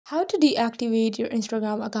How to deactivate your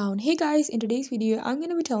Instagram account. Hey guys, in today's video, I'm going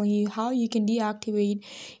to be telling you how you can deactivate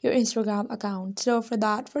your Instagram account. So for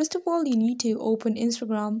that, first of all, you need to open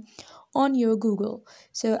Instagram on your Google.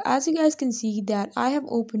 So as you guys can see that I have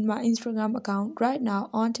opened my Instagram account right now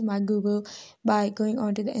onto my Google by going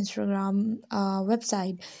onto the Instagram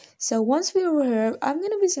website. So once we're over here, I'm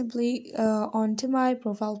going to be simply onto my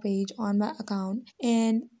profile page on my account,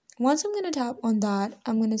 and once I'm going to tap on that,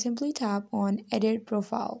 I'm going to simply tap on edit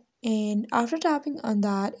profile. And after tapping on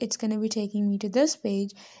that, it's going to be taking me to this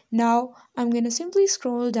page. Now I'm going to simply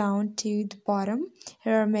scroll down to the bottom.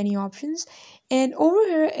 Here are many options. And over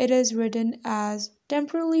here, it is written as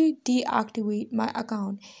temporarily deactivate my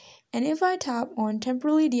account. And if I tap on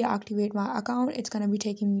temporarily deactivate my account, it's going to be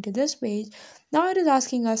taking me to this page. Now it is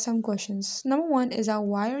asking us some questions. Number one is that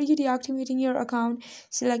why are you deactivating your account?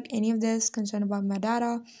 Select any of this, concerned about my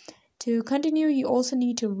data. To continue, you also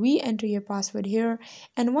need to re-enter your password here.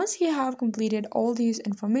 And once you have completed all these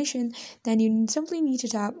information, then you simply need to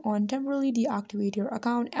tap on temporarily deactivate your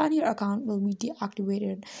account and your account will be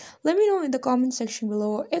deactivated. Let me know in the comment section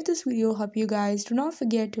below if this video helped you guys. Do not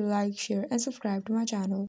forget to like, share and subscribe to my channel.